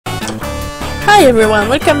Hi everyone,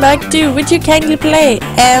 welcome back to Would You Kindly Play,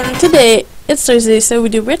 and today it's Thursday, so we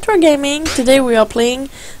do retro gaming. Today we are playing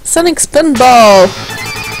Sonic Spinball.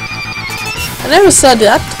 I never saw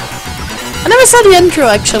that. I never saw the intro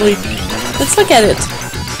actually. Let's look at it.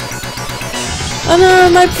 Oh no,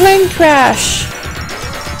 my plane crashed.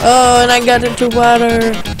 Oh, and I got into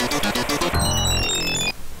water.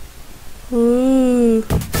 Ooh.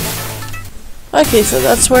 Okay, so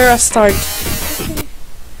that's where I start.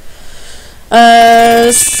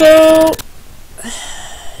 So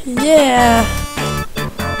yeah,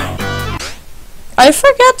 I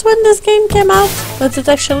forgot when this game came out, but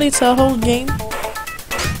it's a whole game.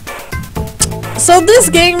 So this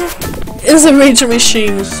game is a rage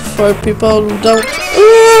machine for people who don't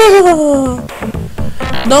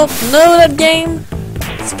know that game.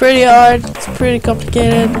 It's pretty hard, it's pretty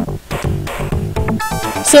complicated.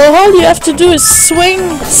 So all you have to do is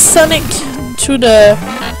swing Sonic to the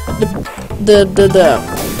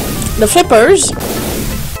flippers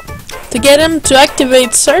to get him to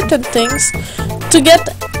activate certain things. To get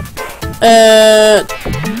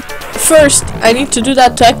first I need to do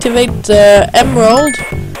that to activate the emerald.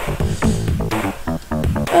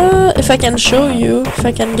 If I can show you, if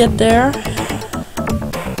I can get there.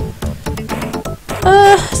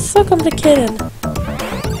 It's so complicated.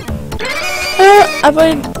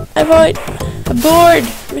 Avoid, abort,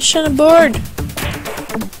 mission abort.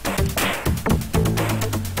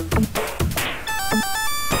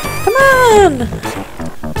 Come on!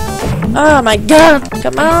 Oh my god,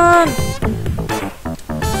 come on!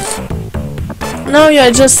 No,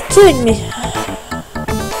 you're just kidding me.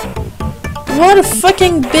 What a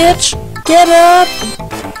fucking bitch! Get up!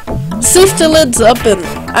 See if the lid's open.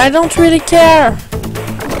 I don't really care.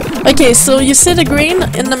 Okay, so you see the green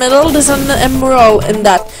in the middle, there's an emerald in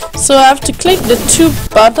that. So I have to click the two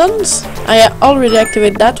buttons. I already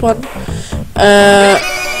activated that one.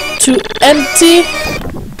 To empty,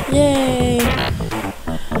 yay,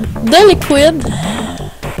 the liquid,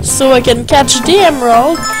 so I can catch the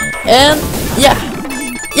emerald, and yeah,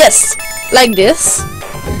 yes, like this.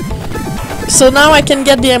 So now I can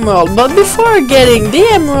get the emerald, but before getting the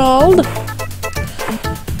emerald,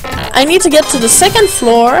 I need to get to the second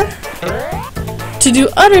floor to do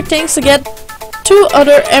other things to get 2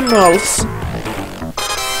 other emeralds.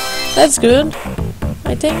 That's good,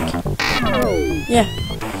 I think. Yeah.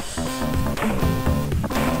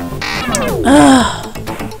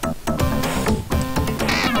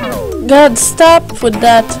 God, stop with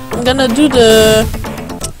that. I'm gonna do the,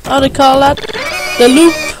 how do you call that? The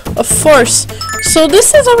loop of force. So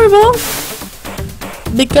this is horrible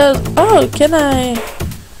because, oh, can I?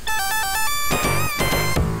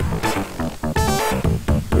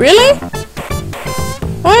 Really?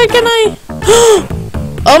 Why can I?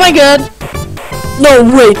 Oh my god! No,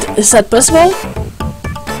 wait, is that possible?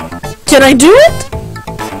 Can I do it?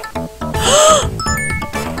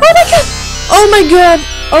 Oh my god!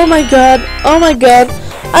 Oh my god! Oh my god!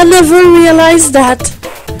 I never realized that!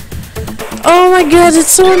 Oh my god,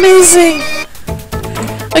 it's so amazing!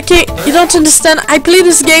 Okay, you don't understand. I played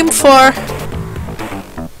this game for,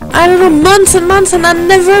 I don't know, months and months, and I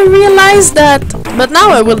never realized that. But now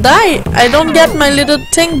I will die. I don't get my little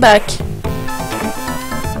thing back.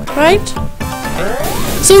 Right?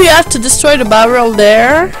 So you have to destroy the barrel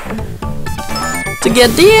there to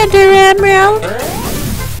get the other emerald.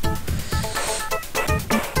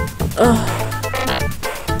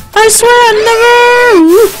 I swear I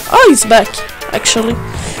never... Oh, he's back, actually.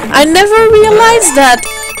 I never realized that.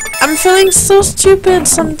 I'm feeling so stupid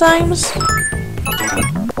sometimes.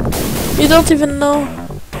 You don't even know.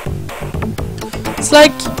 It's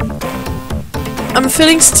like I'm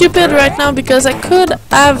feeling stupid right now because I could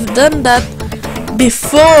have done that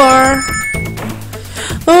before.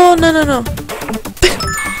 Oh, no, no, no.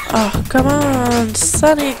 Oh, come on,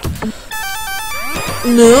 Sonic.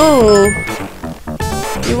 No.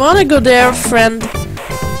 You wanna go there, friend?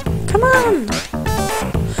 Come on.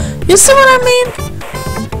 You see what I mean?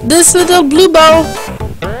 This little blue ball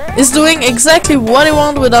is doing exactly what I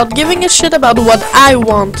want without giving a shit about what I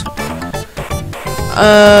want.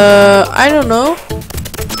 I don't know.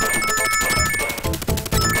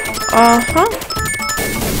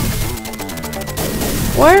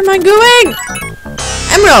 Where am I going?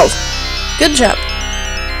 Emerald! Good job.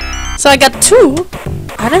 So I got 2.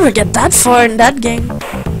 I never get that far in that game.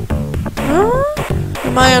 Huh?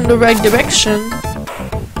 Am I on the right direction?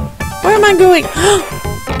 Where am I going?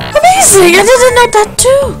 Amazing! I didn't know that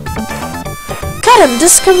too! God, I'm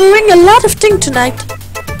discovering a lot of things tonight.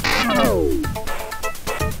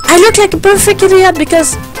 I look like a perfect idiot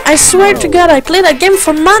because I swear to God I played that game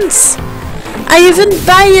for months. I even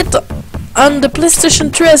buy it on the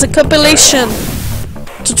PlayStation 3 as a compilation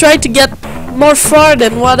to try to get more far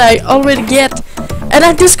than what I already get, and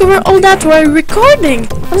I discovered all that while recording.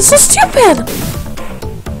 I'm so stupid.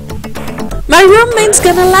 My roommate's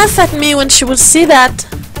gonna laugh at me when she will see that.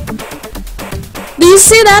 Do you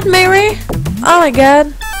see that, Mary? Oh my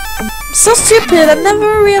god. I'm so stupid. I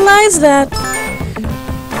never realized that.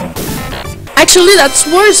 Actually, that's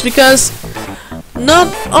worse because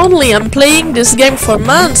not only I'm playing this game for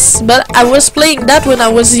months, but I was playing that when I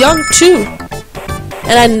was young too.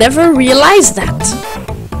 And I never realized that.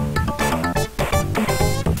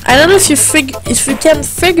 I don't know if you can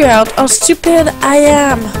figure out how stupid I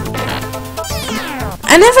am.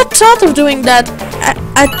 I never thought of doing that.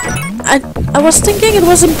 I was thinking it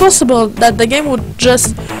was impossible that the game would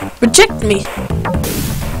just reject me.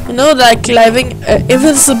 You know, like having an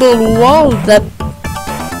invisible wall that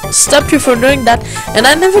stop you from doing that. And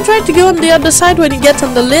I never tried to go on the other side when you get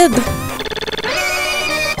on the lid.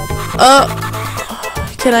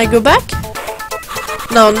 Can I go back?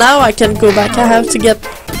 No, now I can go back. I have to get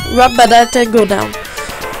rubbed by that and go down.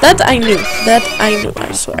 That I knew. That I knew,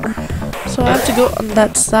 I swear. So I have to go on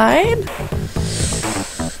that side.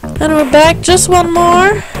 And we're back. Just one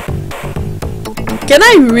more. Can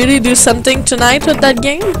I really do something tonight with that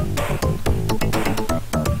game?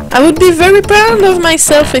 I would be very proud of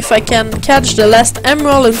myself if I can catch the last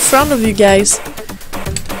emerald in front of you guys.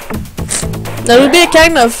 That would be a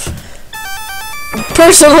kind of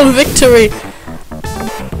personal victory.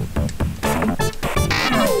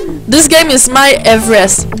 This game is my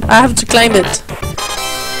Everest. I have to climb it.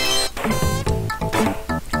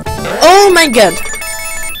 Oh my god.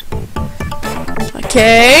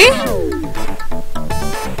 Okay.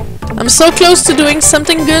 I'm so close to doing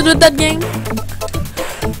something good with that game.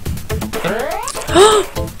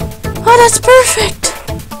 Oh, that's perfect.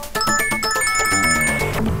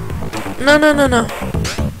 No, no, no, no.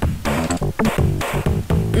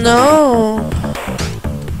 No.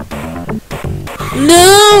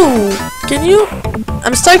 No. Can you?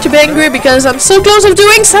 I'm starting to be angry because I'm so close of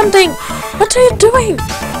doing something. What are you doing?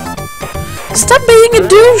 Stop being a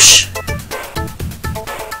douche.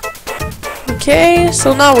 Okay,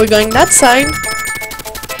 so now we're going that side.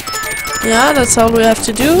 Yeah, that's all we have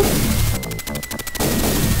to do.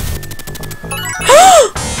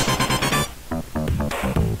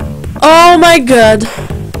 Oh my god.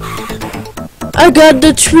 I got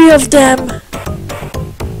the 3 of them.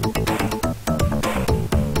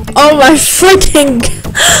 Oh my freaking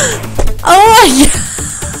oh my god.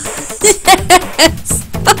 Yes.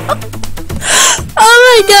 Oh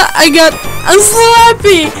my god, I'm so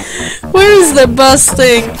happy. Where is the bus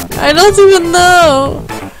thing? I don't even know.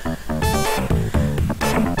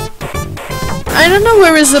 I don't know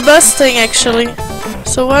where is the bus thing actually.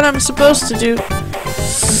 So what I'm supposed to do?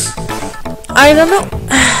 I don't know.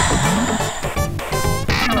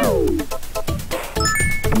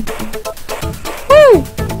 Woo!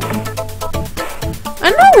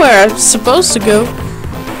 I know where I'm supposed to go.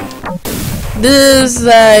 This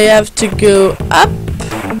I have to go up,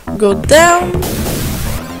 go down.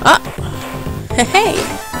 Ah, hey,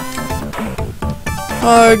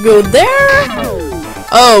 or go there.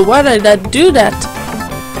 Oh, why did I do that?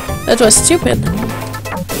 That was stupid.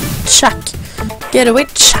 Chuck, get away,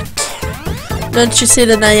 Chuck! Don't you see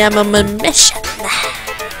that I am on a mission?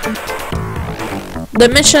 The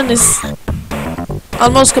mission is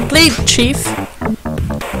almost complete, Chief.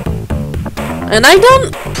 And I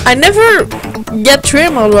never get 3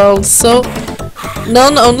 emeralds, so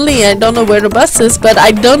not only I don't know where the bus is, but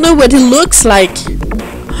I don't know what it looks like.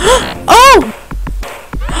 Oh!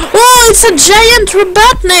 Oh, it's a giant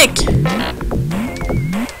Robotnik!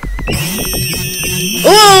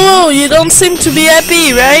 Oh, you don't seem to be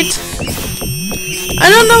happy, right? I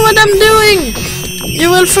don't know what I'm doing. You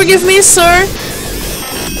will forgive me, sir.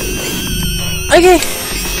 Okay,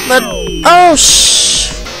 but oh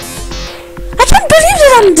shh! I can't believe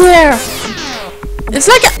that I'm there. It's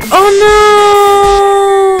like oh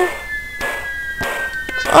no!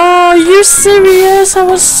 Oh, you're serious? I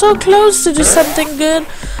was so close to do something good,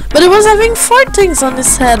 but it was having 4 things on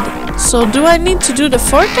his head. So do I need to do the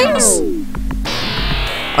 4 things,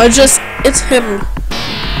 or just it's him?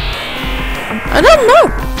 I don't know.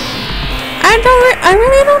 I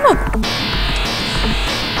really don't know.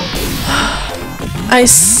 I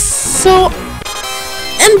so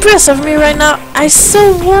impressed of me right now. I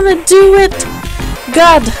so wanna do it.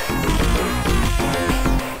 God,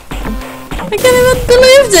 I can't even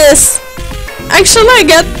believe this. Actually,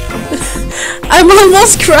 I'm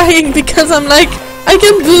almost crying because I'm like, I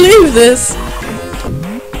can't believe this.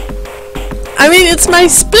 I mean, it's my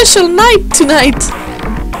special night tonight.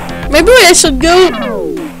 Maybe I should go,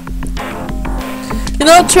 you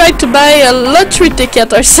know, try to buy a lottery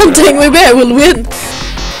ticket or something. Maybe I will win.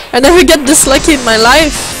 I never get this lucky in my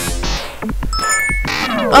life.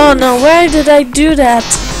 Oh no, why did I do that?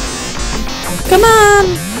 Come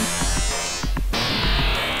on!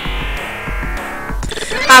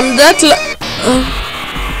 I'm that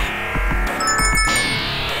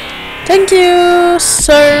thank you,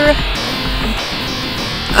 sir.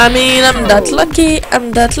 I mean, I'm that lucky.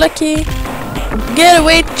 I'm that lucky. Get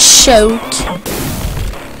away, choke.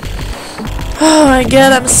 Oh my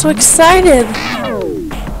god, I'm so excited.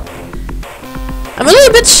 I'm a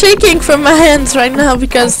little bit shaking from my hands right now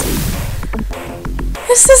because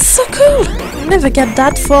this is so cool. I never get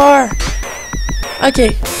that far.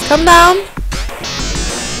 Okay, calm down.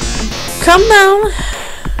 Calm down.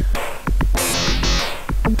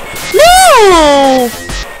 No!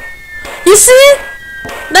 You see?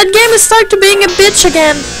 That game is starting to being a bitch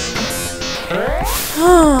again.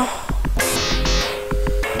 Oh.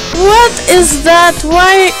 What is that?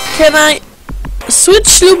 Why can I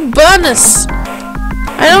switch loop bonus?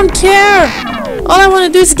 I don't care. All I want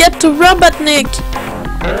to do is get to Robotnik.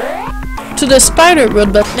 To the spider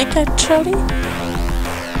Robotnik, actually.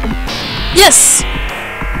 Yes.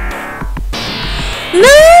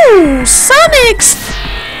 No, Sonic!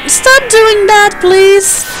 Stop doing that,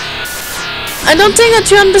 please. I don't think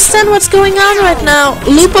that you understand what's going on right now.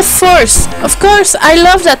 Loop of force. Of course, I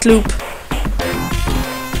love that loop.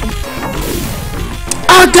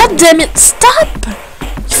 Oh, god damn it! Stop!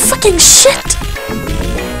 You fucking shit!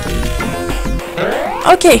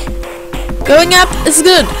 Okay, going up is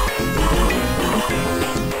good.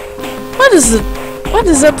 What is it? What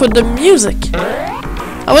is up with the music?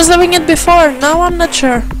 I was loving it before, now I'm not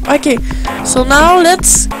sure. Okay, so now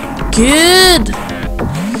let's... Good!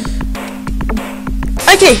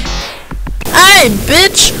 Okay! Aye,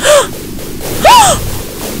 bitch!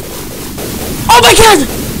 Oh my god!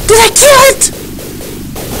 Did I kill it?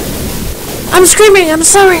 I'm screaming, I'm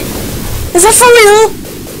sorry. Is that for real?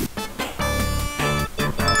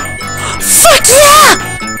 Fuck yeah!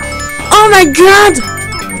 Oh my god!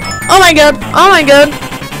 Oh my god! Oh my god!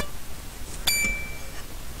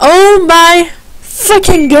 Oh my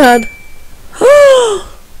fucking god! Oh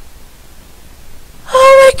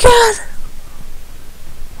my god!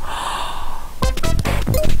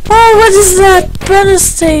 Oh, what is that? Bonus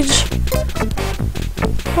stage.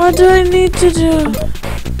 What do I need to do?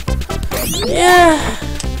 Yeah.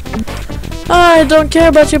 Oh, I don't care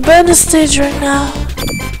about your bonus stage right now.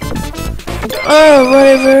 Oh,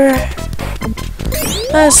 whatever.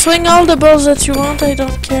 Swing all the balls that you want, I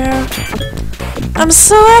don't care. I'm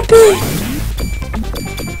so happy!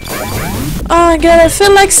 Oh my god, I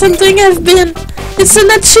feel like something I've been... It's an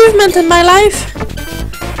achievement in my life!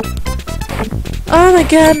 Oh my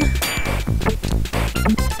god.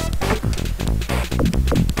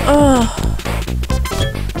 Oh.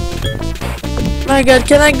 My god,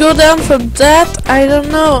 can I go down from that? I don't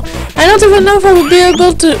know. I don't even know if I will be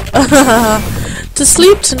able to... to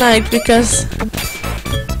sleep tonight because...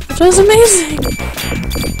 It was amazing!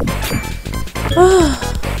 Oh.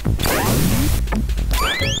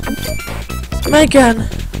 My god.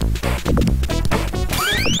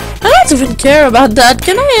 I don't even care about that.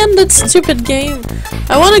 Can I end that stupid game?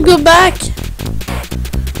 I want to go back.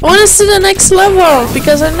 I want to see the next level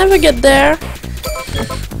because I never get there.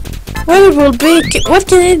 What it will be? What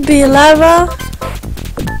can it be? Lava?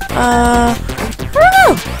 I don't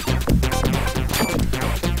know.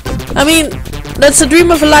 I mean, that's a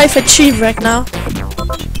dream of a life achieved right now.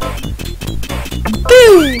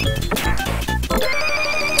 Boom!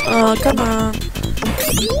 Oh, come on.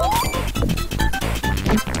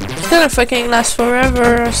 It's gonna fucking last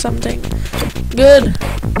forever or something. Good.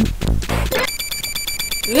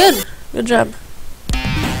 Good. Good job.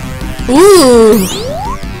 Ooh!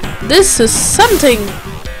 This is something!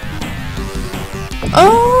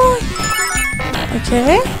 Oh!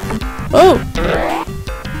 Okay. Oh!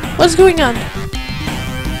 What's going on?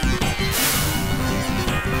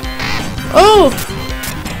 Oh!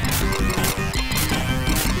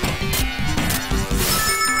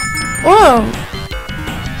 Whoa!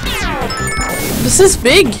 This is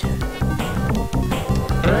big!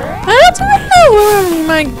 I don't even know where am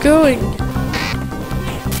I going.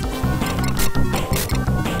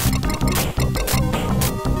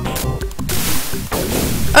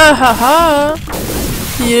 Haha!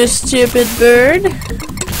 You stupid bird!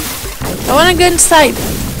 I wanna go inside.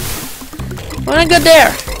 I wanna go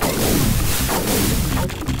there.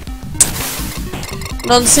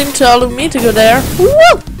 Don't seem to allow me to go there.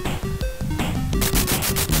 Woo!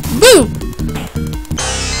 Boo!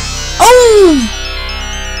 Oh!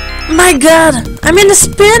 My god, I'm in the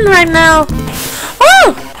spin right now.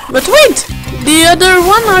 Oh, but wait, the other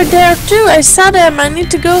one are there too. I saw them. I need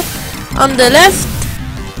to go on the left.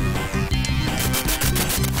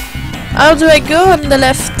 How do I go on the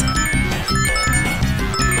left?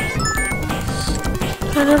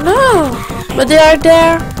 I don't know, but they are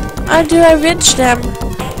there. How do I reach them?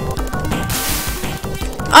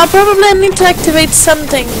 I'll probably need to activate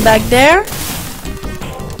something back there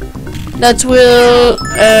that will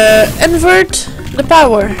invert the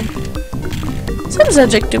power. Seems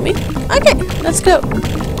logic to me. Okay, let's go.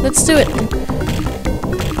 Let's do it.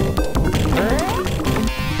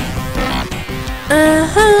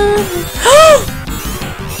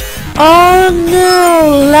 Oh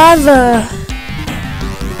no, lava.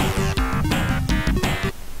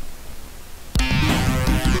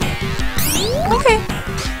 Okay.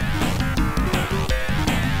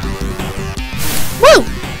 Woo!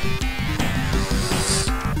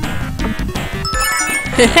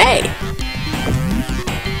 Hey!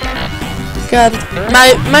 God,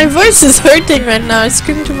 my voice is hurting right now. I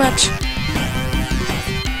scream too much.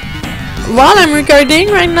 While I'm recording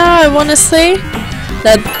right now, I want to say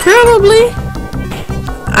that probably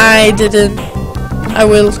I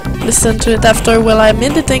will listen to it after while I'm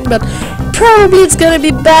editing, but probably it's gonna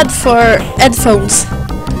be bad for headphones.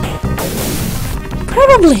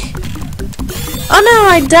 Probably. Oh no,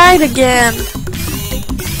 I died again.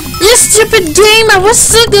 You stupid game, I was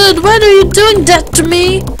so good. Why are you doing that to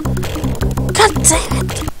me? God damn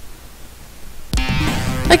it.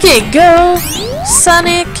 Okay, go.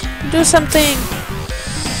 Sonic, do something.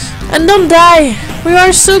 And don't die. We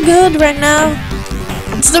are so good right now.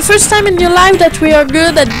 It's the first time in your life that we are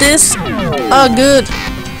good at this. Oh, good.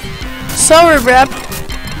 Sorry, rep.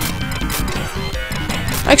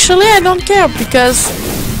 Actually, I don't care because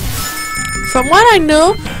from what I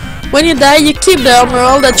know, when you die, you keep the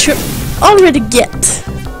emerald that you already get.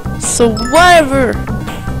 So whatever.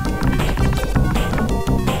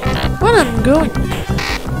 Where am I going?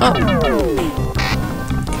 Oh.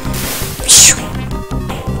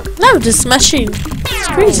 Now this machine. It's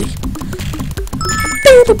crazy.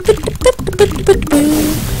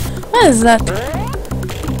 What is that?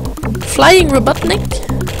 Flying Robotnik?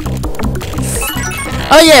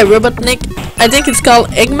 Oh yeah, Robotnik. I think it's called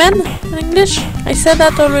Eggman in English. I said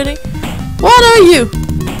that already. What are you?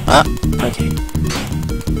 Oh, okay.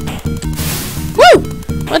 Woo!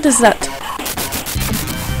 What is that?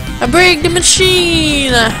 I break the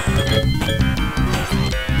machine!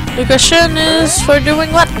 The question is for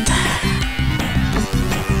doing what?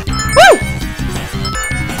 Woo!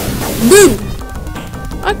 Boom!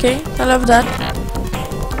 Okay, I love that.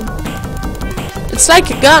 It's like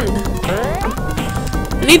a gun.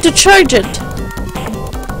 I need to charge it.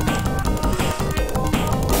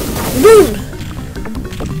 Boom!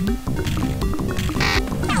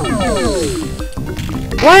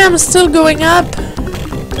 Why am I still going up?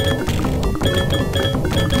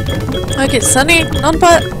 Okay, Sunny, not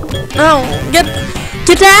but no, get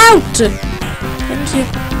out! Thank you.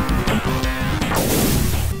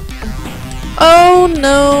 Oh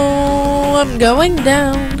no, I'm going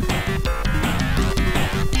down.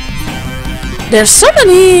 There's so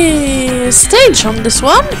many stages on this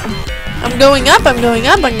one. I'm going up, I'm going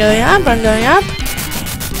up, I'm going up, I'm going up.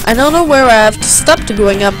 I don't know where I have to stop to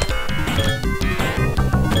going up.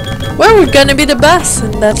 Where we're gonna be the boss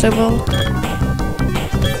in that level.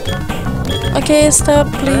 Okay, stop,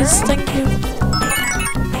 please, thank you.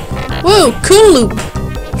 Whoa, cool loop.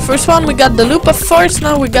 First one we got the loop of force,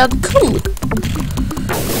 now we got cool loop.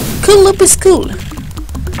 Cool loop is cool.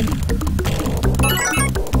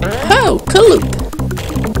 Oh, cool loop.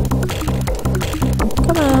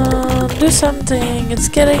 Come on, do something. It's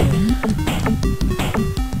getting...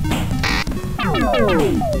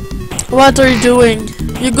 What are you doing?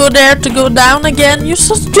 You go there to go down again? You're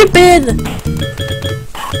so stupid!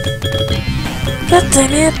 God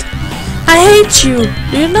damn it. I hate you.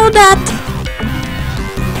 Do you know that?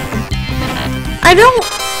 I don't...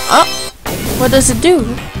 Oh. What does it do?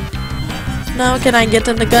 Now can I get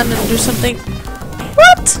in the gun and do something?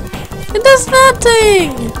 What? It does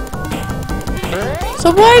nothing!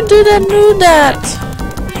 So why do they do that?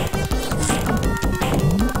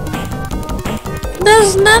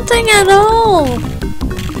 There's nothing at all!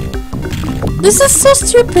 This is so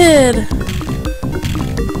stupid!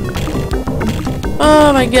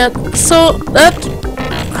 Oh my god. So that...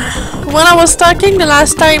 When I was talking the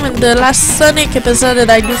last time in the last Sonic episode that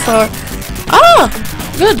I do for... Ah!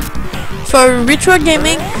 Good! For retro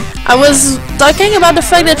gaming, I was talking about the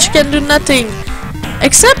fact that you can do nothing.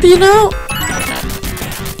 Except, you know...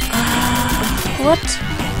 what?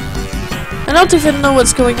 I don't even know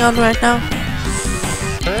what's going on right now.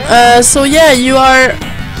 So yeah, you are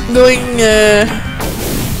going...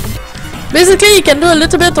 basically you can do a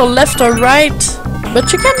little bit on left or right,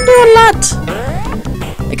 but you can do a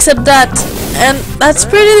lot. Except that. And that's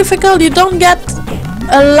pretty difficult. You don't get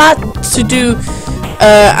a lot to do.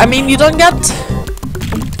 I mean, you don't get...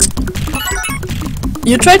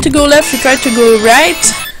 You try to go left, you try to go right.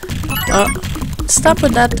 Stop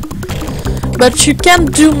with that. But you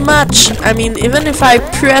can't do much. I mean, even if I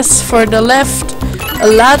press for the left a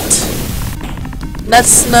lot,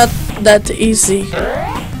 that's not that easy.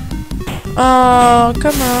 Oh,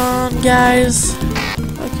 come on, guys.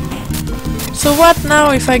 Okay. So what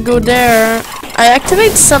now if I go there? I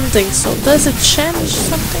activate something, so does it change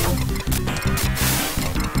something?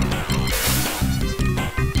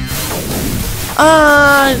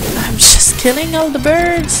 I'm just killing all the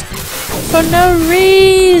birds for no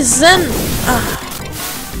reason.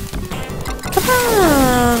 Come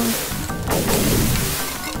on.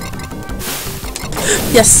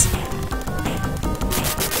 Yes.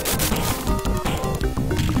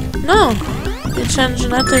 No, you change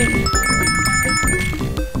nothing.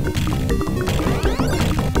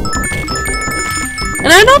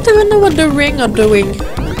 And I don't even know what the ring are doing.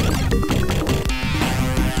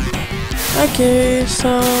 Okay,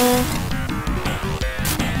 so...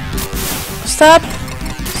 Stop!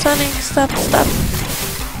 Sonic, stop, stop.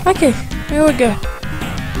 Okay, here we go.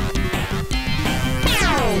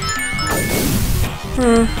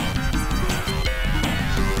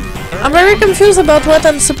 I'm very confused about what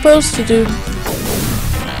I'm supposed to do.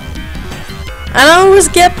 And I always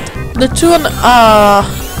get the two on...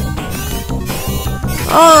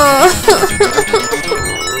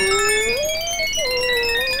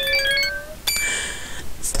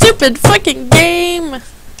 Stupid fucking game!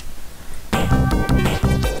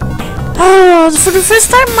 For the first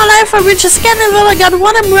time in my life I reached a scan level, I got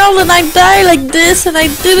one emerald and I died like this and I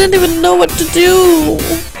didn't even know what to do.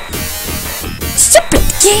 Stupid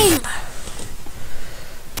game!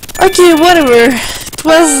 Okay, whatever. It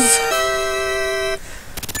was...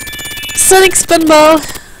 Sonic Spinball.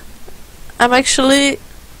 I'm actually...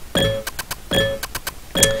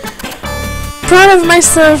 proud of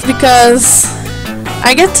myself because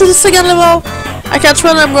I get to the second level, I catch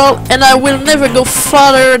one emerald, and I will never go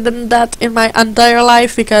farther than that in my entire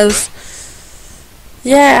life because,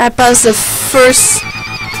 yeah, I passed the first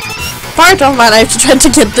part of my life to try to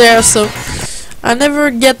get there, so I never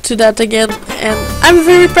get to that again. And I'm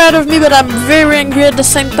very proud of me, but I'm very angry at the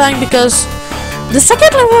same time because the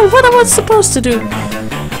second level, what I was supposed to do?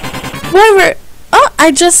 Whatever. Oh,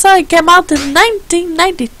 I just saw it came out in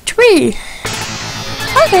 1993.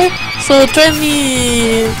 Okay, so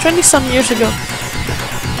 20 some years ago.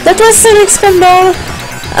 That was Sonic Spinball.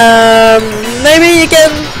 Maybe you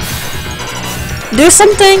can do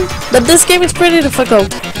something, but this game is pretty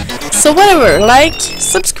difficult. So whatever, like,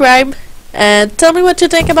 subscribe, and tell me what you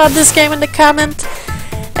think about this game in the comment.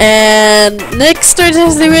 And next Thursday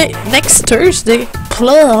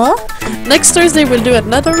we'll do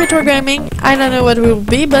another retro gaming. I don't know what it will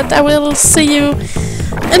be, but I will see you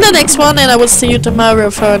in the next one, and I will see you tomorrow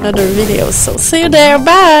for another video. So see you there,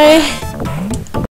 bye!